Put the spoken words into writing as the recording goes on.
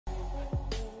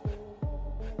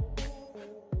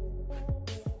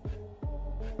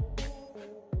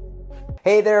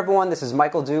Hey there everyone, this is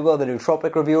Michael Dougal, the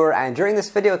Nootropic Reviewer, and during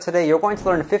this video today you're going to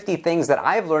learn 50 things that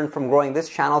I've learned from growing this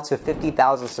channel to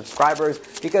 50,000 subscribers,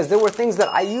 because there were things that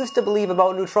I used to believe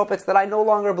about nootropics that I no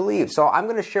longer believe. So I'm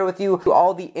going to share with you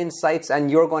all the insights and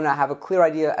you're going to have a clear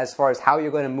idea as far as how you're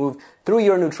going to move through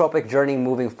your nootropic journey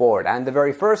moving forward. And the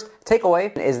very first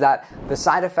takeaway is that the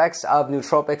side effects of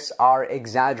nootropics are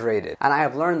exaggerated. And I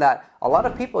have learned that a lot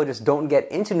of people just don't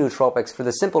get into nootropics for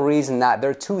the simple reason that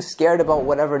they're too scared about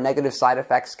whatever negative side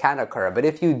effects can occur. But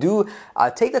if you do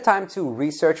take the time to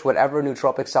research whatever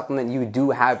nootropic supplement you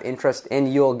do have interest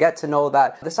in, you'll get to know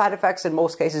that the side effects in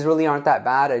most cases really aren't that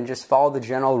bad, and just follow the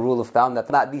general rule of thumb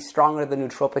that the stronger the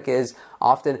nootropic is,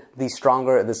 often the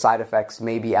stronger the side effects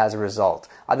may be as a result.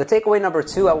 The takeaway number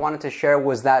 2 I wanted to share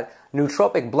was that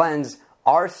nootropic blends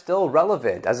are still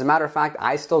relevant. As a matter of fact,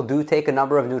 I still do take a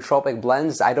number of nootropic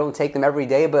blends. I don't take them every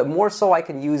day, but more so I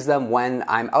can use them when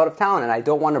I'm out of town and I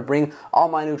don't want to bring all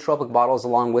my nootropic bottles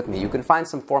along with me. You can find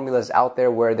some formulas out there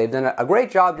where they've done a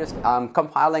great job just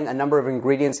compiling a number of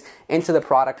ingredients into the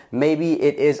product. Maybe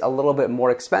it is a little bit more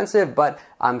expensive, but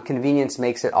convenience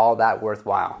makes it all that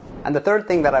worthwhile. And the third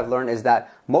thing that I've learned is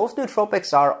that most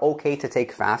nootropics are okay to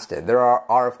take fasted. There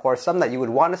are of course some that you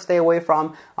would want to stay away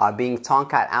from, being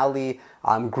Tonkat Ali,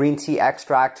 green tea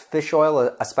extract, fish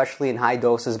oil, especially in high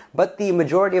doses. But the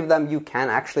majority of them you can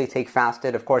actually take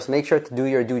fasted. Of course, make sure to do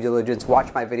your due diligence.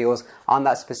 Watch my videos on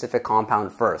that specific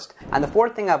compound first. And the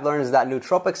fourth thing I've learned is that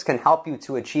nootropics can help you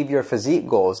to achieve your physique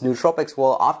goals. Nootropics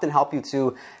will often help you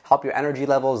to help your energy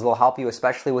levels. They'll help you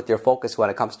especially with your focus when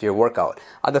it comes to your workout.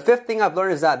 The fifth thing I've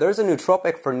learned is that there's a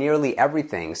nootropic for nearly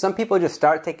everything. Some people just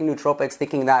start taking nootropics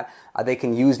thinking that they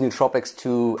can use nootropics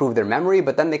to improve their memory,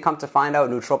 but then they come to find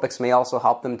out nootropics may also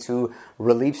help them to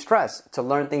relieve stress, to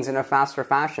learn things in a faster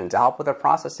fashion, to help with their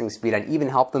processing speed, and even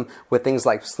help them with things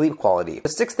like sleep quality. The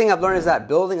sixth thing I've learned is that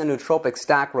building a nootropic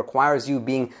stack requires you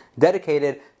being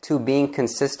dedicated to being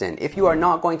consistent. If you are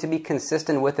not going to be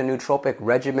consistent with a nootropic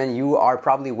regimen, you are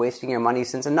probably wasting your money,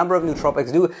 since a number of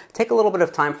nootropics do take a little bit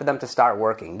of time for them to start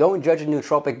working. Don't judge a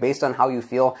nootropic based on how you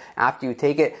feel after you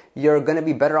take it. You're going to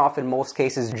be better off in most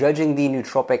cases judging the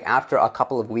nootropic after a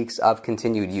couple of weeks of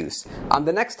continued use.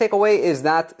 The next takeaway is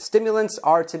that stimulants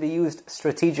are to be used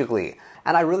strategically.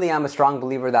 And I really am a strong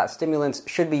believer that stimulants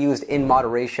should be used in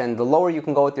moderation. The lower you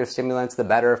can go with your stimulants, the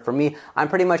better. For me, I'm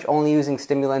pretty much only using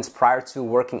stimulants prior to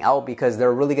working out because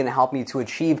they're really going to help me to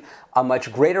achieve a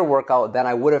much greater workout than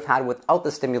I would have had without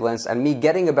the stimulants, and me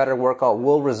getting a better workout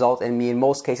will result in me in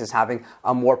most cases having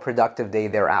a more productive day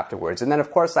there afterwards. And then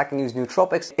of course I can use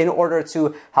nootropics in order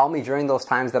to help me during those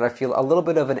times that I feel a little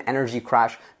bit of an energy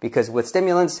crash, because with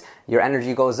stimulants your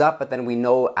energy goes up, but then we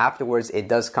know afterwards it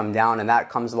does come down, and that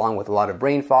comes along with a lot of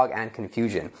brain fog and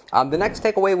confusion. The next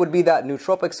takeaway would be that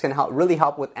nootropics can really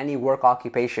help with any work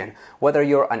occupation. Whether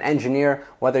you're an engineer,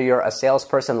 whether you're a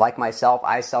salesperson like myself,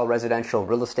 I sell residential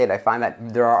real estate. I find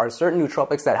that there are certain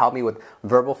nootropics that help me with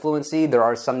verbal fluency. There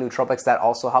are some nootropics that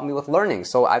also help me with learning.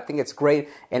 So I think it's great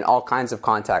in all kinds of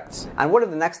contexts. And one of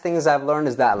the next things I've learned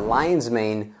is that lion's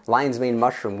mane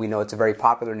mushroom, we know it's a very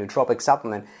popular nootropic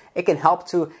supplement. It can help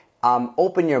to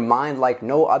open your mind like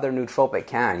no other nootropic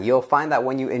can. You'll find that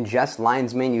when you ingest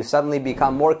lion's mane, you suddenly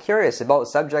become more curious about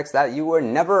subjects that you were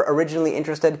never originally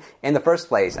interested in the first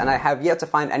place. And I have yet to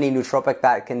find any nootropic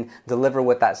that can deliver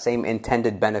with that same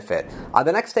intended benefit.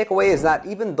 The next takeaway is that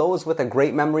even those with a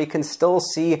great memory can still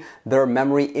see their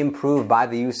memory improve by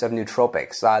the use of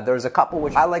nootropics. There's a couple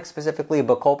which I like specifically,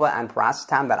 Bacopa and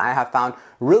Paracetam, that I have found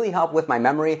really help with my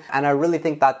memory, and I really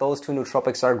think that those two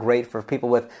nootropics are great for people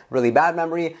with really bad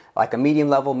memory, like a medium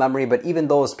level memory, but even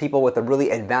those people with a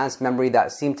really advanced memory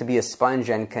that seem to be a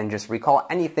sponge and can just recall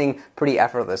anything pretty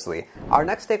effortlessly. Our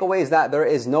next takeaway is that there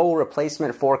is no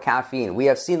replacement for caffeine. We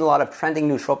have seen a lot of trending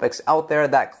nootropics out there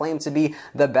that claim to be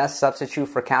the best substitute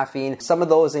for caffeine. Some of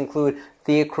those include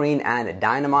theacrine and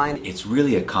dynamine. It's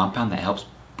really a compound that helps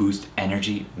boost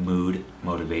energy, mood,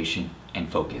 motivation, and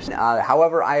focus.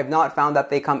 However, I have not found that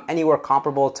they come anywhere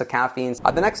comparable to caffeine.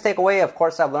 The next takeaway, of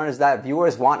course, I've learned is that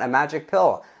viewers want a magic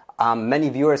pill. Many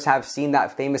viewers have seen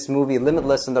that famous movie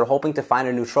Limitless, and they're hoping to find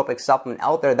a nootropic supplement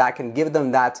out there that can give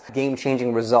them that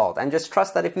game-changing result. And just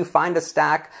trust that if you find a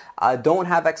stack, don't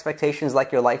have expectations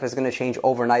like your life is going to change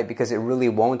overnight, because it really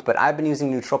won't. But I've been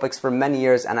using nootropics for many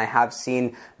years, and I have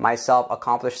seen myself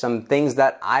accomplish some things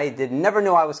that I never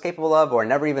knew I was capable of, or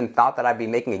never even thought that I'd be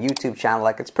making a YouTube channel.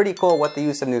 Like, it's pretty cool what the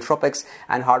use of nootropics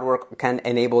and hard work can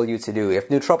enable you to do. If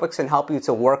nootropics can help you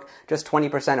to work just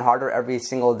 20% harder every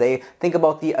single day, think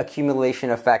about the accumulation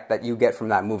effect that you get from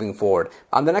that moving forward.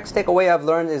 The next takeaway I've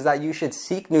learned is that you should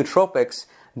seek nootropics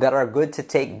that are good to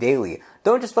take daily.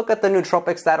 Don't just look at the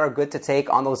nootropics that are good to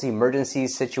take on those emergency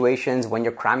situations when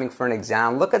you're cramming for an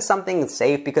exam. Look at something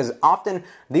safe, because often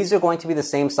these are going to be the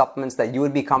same supplements that you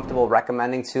would be comfortable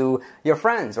recommending to your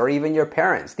friends or even your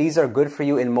parents. These are good for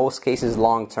you in most cases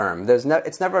long term.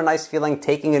 It's never a nice feeling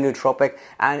taking a nootropic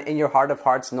and in your heart of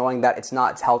hearts knowing that it's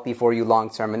not healthy for you long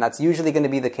term. And that's usually going to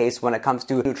be the case when it comes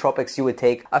to nootropics you would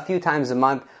take a few times a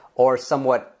month or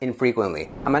somewhat infrequently.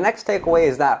 And my next takeaway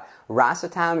is that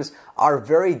racetams are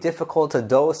very difficult to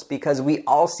dose because we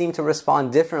all seem to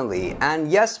respond differently. And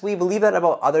yes, we believe that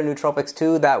about other nootropics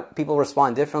too, that people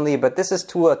respond differently, but this is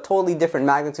to a totally different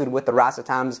magnitude with the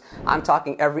racetams. I'm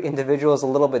talking every individual is a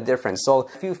little bit different. So a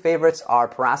few favorites are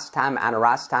piracetam,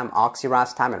 aniracetam,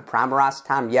 oxiracetam, and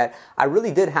pramiracetam, yet I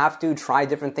really did have to try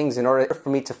different things in order for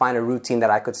me to find a routine that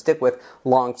I could stick with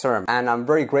long term. And I'm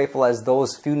very grateful, as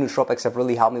those few nootropics have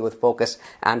really helped me with focus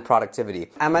and productivity.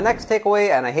 And my next takeaway,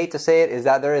 and I hate to say it, is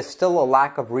that there is still a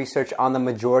lack of research on the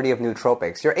majority of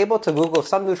nootropics. You're able to Google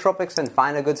some nootropics and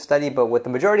find a good study, but with the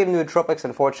majority of nootropics,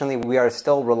 unfortunately, we are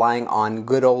still relying on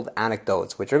good old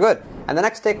anecdotes, which are good. And the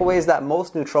next takeaway is that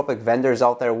most nootropic vendors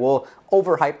out there will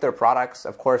overhype their products.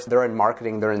 Of course, they're in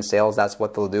marketing, they're in sales, that's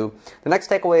what they'll do. The next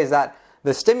takeaway is that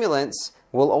the stimulants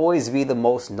will always be the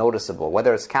most noticeable.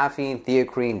 Whether it's caffeine,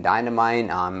 theocrine, dynamine,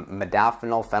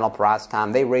 modafinil,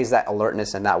 phenylpiracetam, they raise that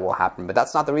alertness and that will happen. But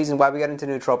that's not the reason why we get into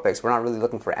nootropics. We're not really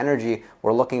looking for energy.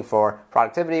 We're looking for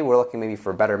productivity. We're looking maybe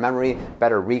for better memory,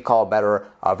 better recall, better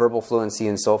verbal fluency,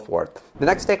 and so forth. The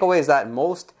next takeaway is that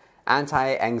most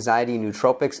anti-anxiety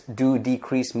nootropics do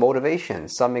decrease motivation.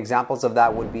 Some examples of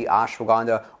that would be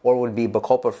ashwagandha or would be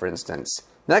bacopa, for instance.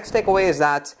 The next takeaway is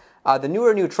that the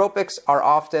newer nootropics are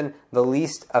often the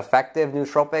least effective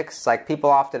nootropics. Like, people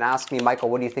often ask me, Michael,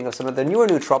 what do you think of some of the newer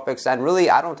nootropics? And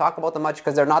really, I don't talk about them much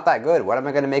because they're not that good. What am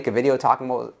I going to make a video talking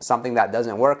about something that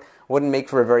doesn't work? Wouldn't make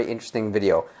for a very interesting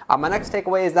video. My next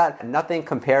takeaway is that nothing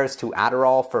compares to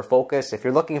Adderall for focus. If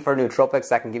you're looking for nootropics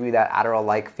that can give you that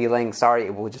Adderall-like feeling, sorry,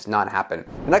 it will just not happen.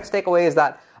 The next takeaway is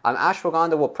that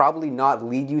ashwagandha will probably not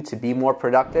lead you to be more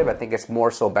productive. I think it's more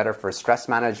so better for stress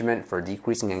management, for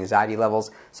decreasing anxiety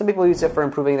levels. Some people use it for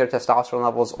improving their testosterone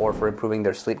levels or for improving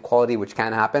their sleep quality, which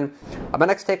can happen. My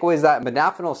next takeaway is that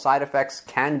modafinil side effects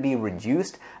can be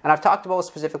reduced. And I've talked about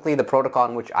specifically the protocol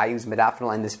in which I use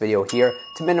modafinil in this video here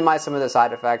to minimize some of the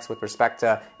side effects with respect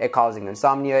to it causing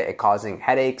insomnia, it causing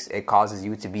headaches, it causes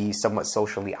you to be somewhat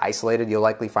socially isolated. You'll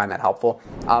likely find that helpful.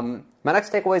 My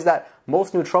next takeaway is that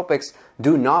most nootropics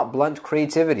do not blunt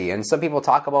creativity. And some people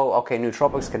talk about, okay,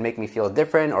 nootropics can make me feel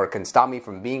different or can stop me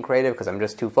from being creative because I'm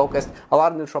just too focused. A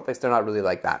lot of nootropics, they're not really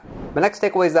like that. My next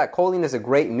takeaway is that choline is a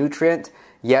great nutrient,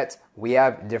 yet we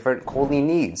have different choline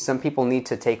needs. Some people need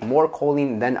to take more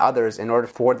choline than others in order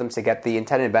for them to get the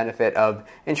intended benefit of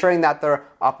ensuring that they're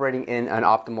operating in an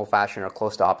optimal fashion or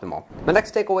close to optimal. My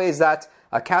next takeaway is that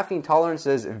caffeine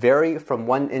tolerances vary from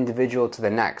one individual to the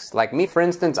next. Like me, for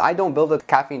instance, I don't build a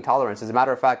caffeine tolerance. As a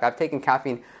matter of fact, I've taken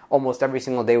caffeine almost every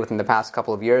single day within the past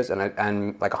couple of years,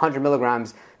 and like 100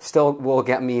 milligrams still will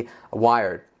get me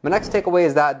wired. My next takeaway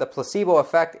is that the placebo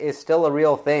effect is still a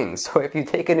real thing. So if you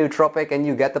take a nootropic and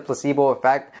you get the placebo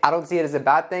effect, I don't see it as a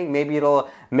bad thing. Maybe it'll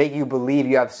make you believe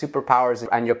you have superpowers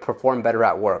and you'll perform better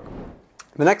at work.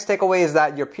 The next takeaway is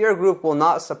that your peer group will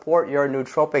not support your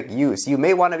nootropic use. You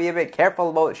may want to be a bit careful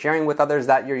about sharing with others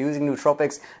that you're using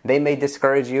nootropics. They may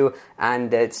discourage you,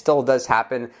 and it still does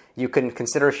happen. You can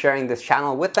consider sharing this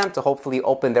channel with them to hopefully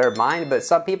open their mind, but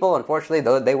some people, unfortunately,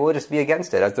 they will just be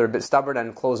against it as they're a bit stubborn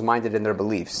and closed-minded in their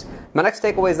beliefs. My next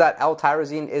takeaway is that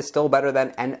L-Tyrosine is still better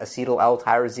than N-Acetyl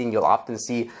L-Tyrosine. You'll often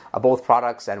see both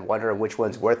products and wonder which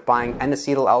one's worth buying.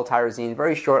 N-Acetyl L-Tyrosine,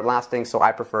 very short-lasting, so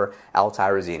I prefer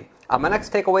L-Tyrosine. My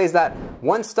next takeaway is that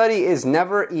one study is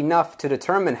never enough to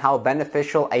determine how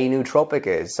beneficial a nootropic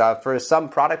is. For some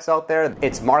products out there,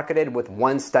 it's marketed with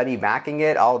one study backing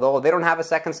it, although they don't have a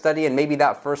second study, and maybe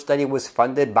that first study was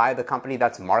funded by the company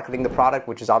that's marketing the product,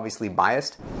 which is obviously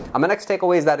biased. My next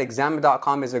takeaway is that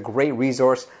Examine.com is a great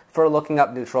resource for looking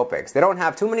up nootropics. They don't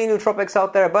have too many nootropics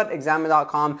out there, but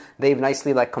Examine.com, they've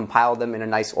nicely compiled them in a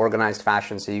nice organized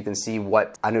fashion so you can see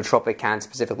what a nootropic can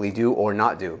specifically do or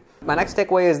not do. My next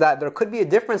takeaway is that there could be a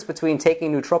difference between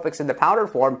taking nootropics in the powder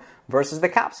form versus the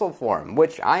capsule form,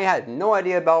 which I had no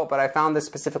idea about, but I found this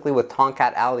specifically with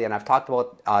Tongkat Ali, and I've talked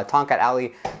about Tongkat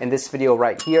Ali in this video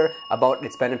right here about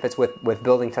its benefits with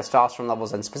building testosterone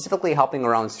levels and specifically helping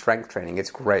around strength training. It's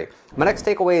great. My next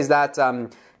takeaway is that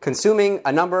consuming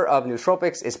a number of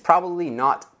nootropics is probably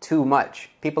not too much.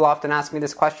 People often ask me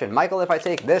this question, Michael, if I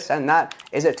take this and that,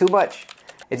 is it too much?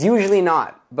 It's usually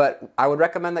not, but I would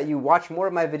recommend that you watch more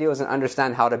of my videos and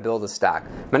understand how to build a stack.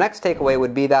 My next takeaway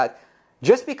would be that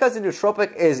Just because a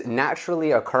nootropic is naturally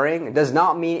occurring does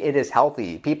not mean it is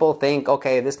healthy. People think,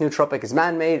 okay, this nootropic is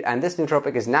man-made and this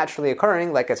nootropic is naturally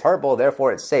occurring, like it's herbal,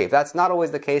 therefore it's safe. That's not always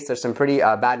the case. There's some pretty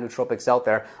bad nootropics out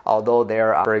there, although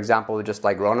they're, for example, just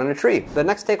like grown on a tree. The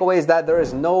next takeaway is that there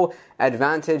is no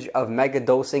advantage of mega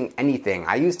dosing anything.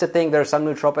 I used to think there are some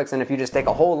nootropics and if you just take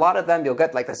a whole lot of them, you'll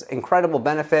get like this incredible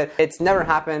benefit. It's never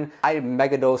happened. I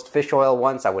mega dosed fish oil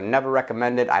once. I would never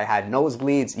recommend it. I had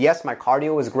nosebleeds. Yes, my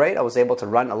cardio was great. I was able to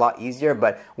run a lot easier,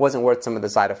 but wasn't worth some of the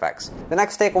side effects. The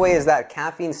next takeaway is that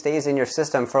caffeine stays in your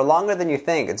system for longer than you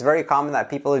think. It's very common that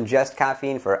people ingest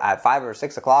caffeine at 5 or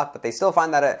 6 o'clock, but they still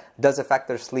find that it does affect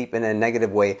their sleep in a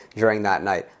negative way during that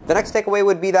night. The next takeaway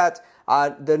would be that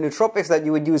the nootropics that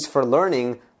you would use for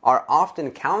learning are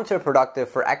often counterproductive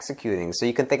for executing. So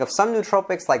you can think of some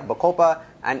nootropics like Bacopa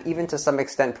and even to some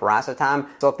extent Paracetam.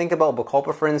 So think about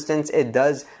Bacopa, for instance. It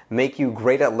does make you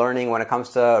great at learning when it comes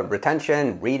to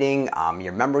retention, reading.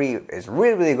 Your memory is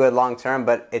really, really good long term,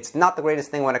 but it's not the greatest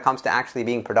thing when it comes to actually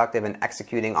being productive and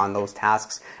executing on those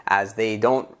tasks, as they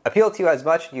don't appeal to you as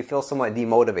much. You feel somewhat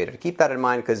demotivated. Keep that in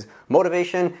mind, because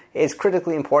motivation is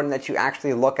critically important, that you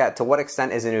actually look at to what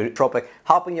extent is a nootropic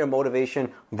helping your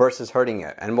motivation versus hurting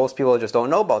it. And most people just don't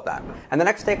know about that. And the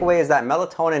next takeaway is that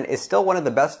melatonin is still one of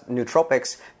the best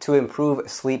nootropics to improve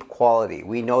sleep quality.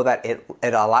 We know that it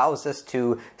allows us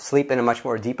to sleep in a much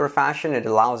more deeper fashion. It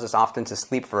allows us often to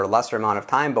sleep for a lesser amount of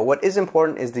time. But what is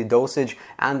important is the dosage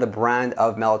and the brand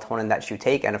of melatonin that you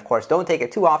take. And of course, don't take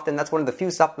it too often. That's one of the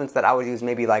few supplements that I would use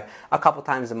maybe like a couple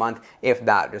times a month, if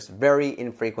that, just very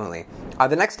infrequently.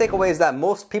 The next takeaway is that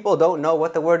most people don't know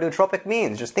what the word nootropic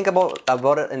means. Just think about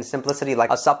it in simplicity,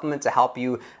 like a supplement to help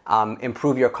you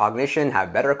improve your cognition,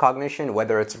 have better cognition,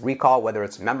 whether it's recall, whether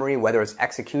it's memory, whether it's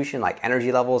execution, like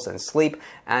energy levels and sleep.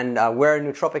 And where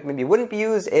nootropic maybe wouldn't be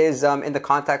used is in the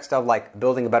context of like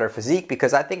building a better physique,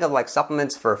 because I think of like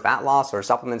supplements for fat loss or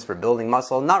supplements for building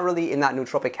muscle, not really in that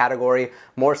nootropic category.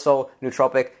 More so,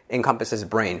 nootropic encompasses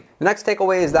brain. The next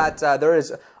takeaway is that there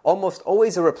is almost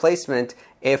always a replacement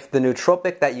if the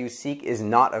nootropic that you seek is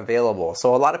not available.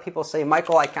 So a lot of people say,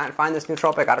 Michael, I can't find this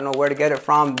nootropic. I don't know where to get it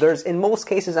from. There's in most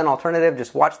cases an alternative.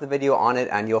 Just watch the video on it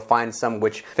and you'll find some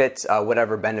which fits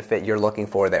whatever benefit you're looking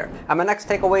for there. And my next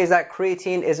takeaway is that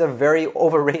creatine is a very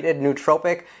overrated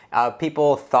nootropic.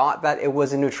 People thought that it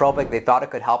was a nootropic. They thought it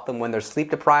could help them when they're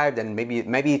sleep deprived and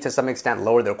maybe to some extent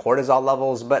lower their cortisol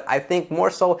levels. But I think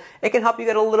more so it can help you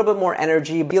get a little bit more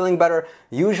energy, feeling better.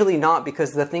 Usually not,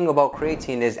 because the thing about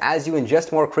creatine is as you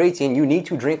ingest more creatine, you need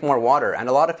to drink more water. And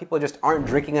a lot of people just aren't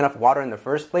drinking enough water in the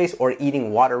first place, or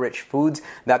eating water-rich foods,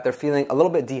 that they're feeling a little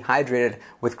bit dehydrated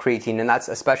with creatine, and that's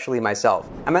especially myself.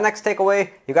 And my next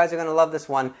takeaway, you guys are going to love this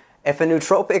one. If a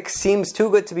nootropic seems too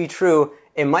good to be true,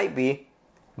 it might be,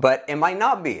 but it might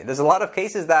not be. There's a lot of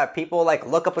cases that people like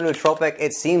look up a nootropic,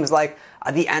 it seems like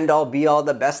the end-all be-all,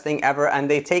 the best thing ever,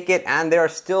 and they take it and they're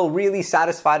still really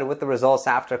satisfied with the results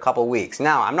after a couple weeks.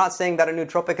 Now, I'm not saying that a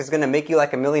nootropic is going to make you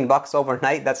like $1 million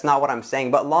overnight. That's not what I'm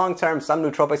saying. But long-term, some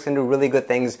nootropics can do really good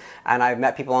things, and I've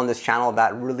met people on this channel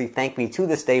that really thank me to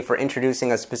this day for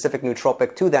introducing a specific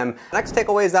nootropic to them. Next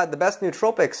takeaway is that the best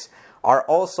nootropics are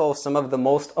also some of the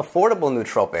most affordable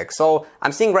nootropics. So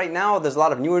I'm seeing right now there's a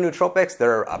lot of newer nootropics.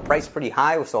 They're priced pretty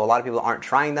high, so a lot of people aren't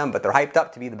trying them, but they're hyped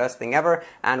up to be the best thing ever.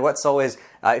 And what so is,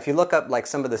 if you look up like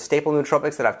some of the staple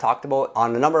nootropics that I've talked about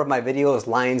on a number of my videos,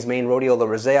 Lion's Mane, Rhodiola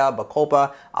rosea,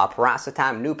 Bacopa,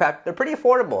 Paracetam, Nupep, they're pretty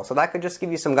affordable. So that could just give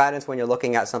you some guidance when you're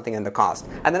looking at something in the cost.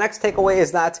 And the next takeaway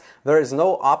is that there is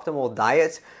no optimal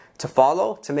diet to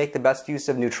follow to make the best use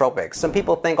of nootropics. Some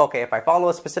people think, okay, if I follow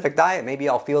a specific diet, maybe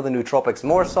I'll feel the nootropics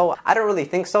more so. I don't really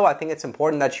think so. I think it's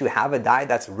important that you have a diet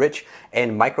that's rich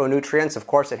in micronutrients. Of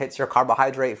course, it hits your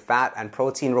carbohydrate, fat, and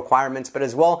protein requirements, but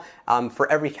as well,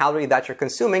 for every calorie that you're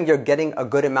consuming, you're getting a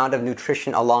good amount of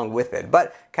nutrition along with it.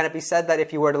 But can it be said that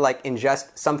if you were to like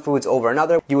ingest some foods over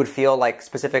another, you would feel like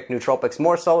specific nootropics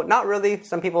more so? Not really.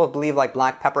 Some people believe like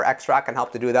black pepper extract can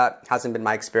help to do that. Hasn't been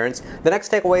my experience. The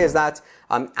next takeaway is that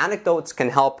anecdotes can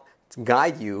help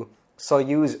guide you. So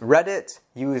use Reddit,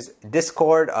 use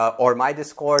Discord or my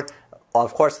Discord.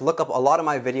 Of course, look up a lot of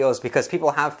my videos, because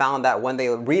people have found that when they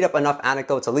read up enough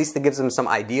anecdotes, at least it gives them some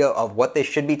idea of what they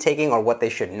should be taking or what they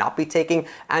should not be taking,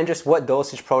 and just what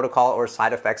dosage protocol or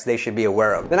side effects they should be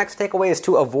aware of. The next takeaway is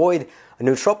to avoid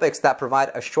nootropics that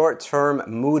provide a short-term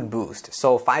mood boost.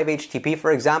 So 5-HTP,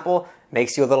 for example,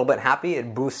 makes you a little bit happy.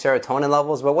 It boosts serotonin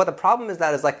levels. But what the problem is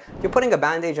that is like you're putting a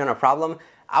bandage on a problem.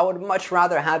 I would much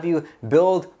rather have you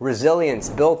build resilience,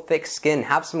 build thick skin,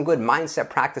 have some good mindset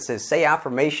practices, say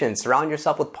affirmations, surround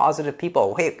yourself with positive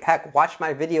people. Hey, heck, watch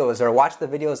my videos or watch the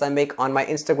videos I make on my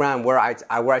Instagram where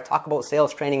I talk about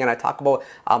sales training and I talk about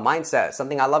mindset.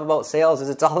 Something I love about sales is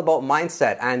it's all about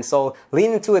mindset. And so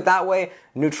lean into it that way.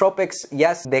 Nootropics,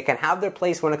 yes, they can have their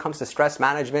place when it comes to stress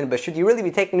management, but should you really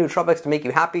be taking nootropics to make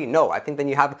you happy? No, I think then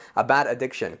you have a bad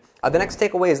addiction. The next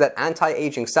takeaway is that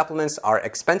anti-aging supplements are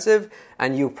expensive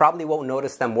and you probably won't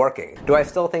notice them working. Do I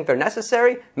still think they're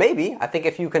necessary? Maybe. I think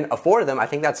if you can afford them, I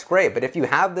think that's great. But if you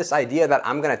have this idea that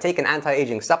I'm going to take an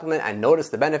anti-aging supplement and notice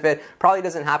the benefit, probably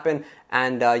doesn't happen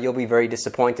and you'll be very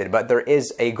disappointed. But there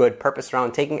is a good purpose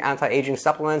around taking anti-aging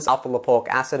supplements. Alpha-lipoic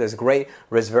acid is great.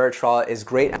 Resveratrol is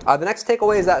great. The next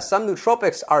takeaway is that some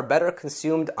nootropics are better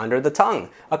consumed under the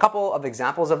tongue. A couple of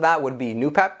examples of that would be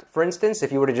Noopept, for instance.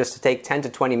 If you were to just take 10 to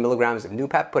 20 milligrams of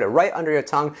Noopept, put it right under your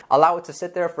tongue, allow it to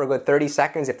sit there for a good 30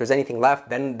 seconds. If there's anything left,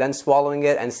 then swallowing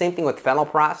it. And same thing with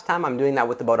phenylpiracetam. I'm doing that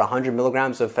with about 100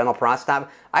 milligrams of phenylpiracetam.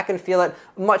 I can feel it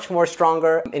much more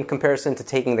stronger in comparison to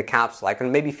taking the capsule. I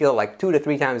can maybe feel it like 2 to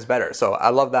 3 times better. So I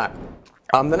love that.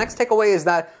 The next takeaway is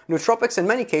that nootropics in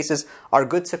many cases are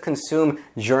good to consume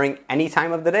during any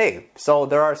time of the day. So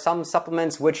there are some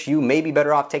supplements which you may be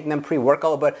better off taking them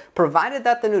pre-workout, but provided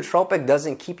that the nootropic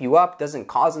doesn't keep you up, doesn't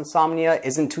cause insomnia,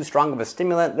 isn't too strong of a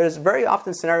stimulant, there's very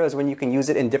often scenarios when you can use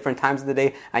it in different times of the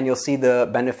day and you'll see the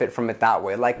benefit from it that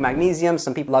way. Like magnesium,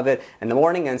 some people love it in the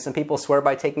morning and some people swear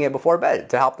by taking it before bed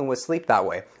to help them with sleep that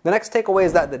way. The next takeaway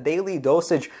is that the daily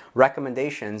dosage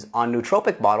recommendations on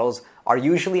nootropic bottles are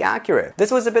usually accurate. This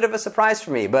was a bit of a surprise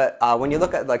for me, but when you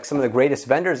look at like some of the greatest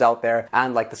vendors out there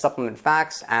and like the supplement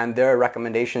facts and their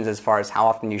recommendations as far as how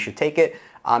often you should take it,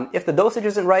 if the dosage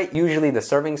isn't right, usually the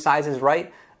serving size is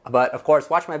right. But of course,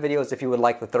 watch my videos if you would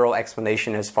like the thorough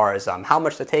explanation as far as how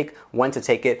much to take, when to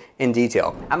take it in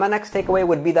detail. And my next takeaway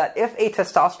would be that if a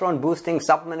testosterone boosting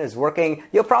supplement is working,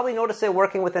 you'll probably notice it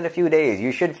working within a few days.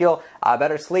 You should feel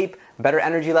better sleep, better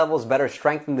energy levels, better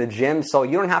strength in the gym. So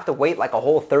you don't have to wait like a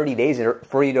whole 30 days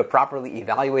for you to properly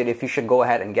evaluate if you should go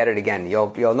ahead and get it again.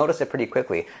 You'll notice it pretty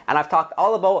quickly. And I've talked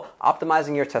all about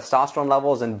optimizing your testosterone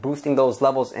levels and boosting those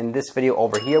levels in this video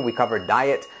over here. We covered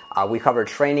diet, we covered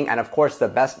training, and of course the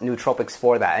best nootropics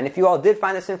for that. And if you all did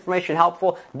find this information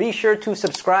helpful, be sure to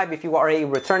subscribe if you are a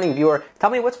returning viewer. Tell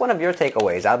me what's one of your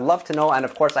takeaways. I'd love to know, and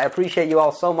of course I appreciate you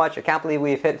all so much. I can't believe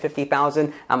we've hit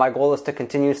 50,000, and my goal is to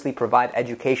continuously provide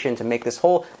education to make this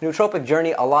whole nootropic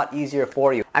journey a lot easier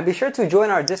for you. And be sure to join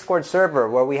our Discord server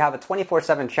where we have a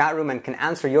 24/7 chat room and can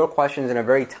answer your questions in a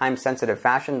very time-sensitive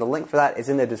fashion. The link for that is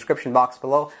in the description box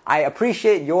below. I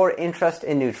appreciate your interest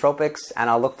in nootropics, and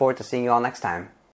I'll look forward to seeing you all next time.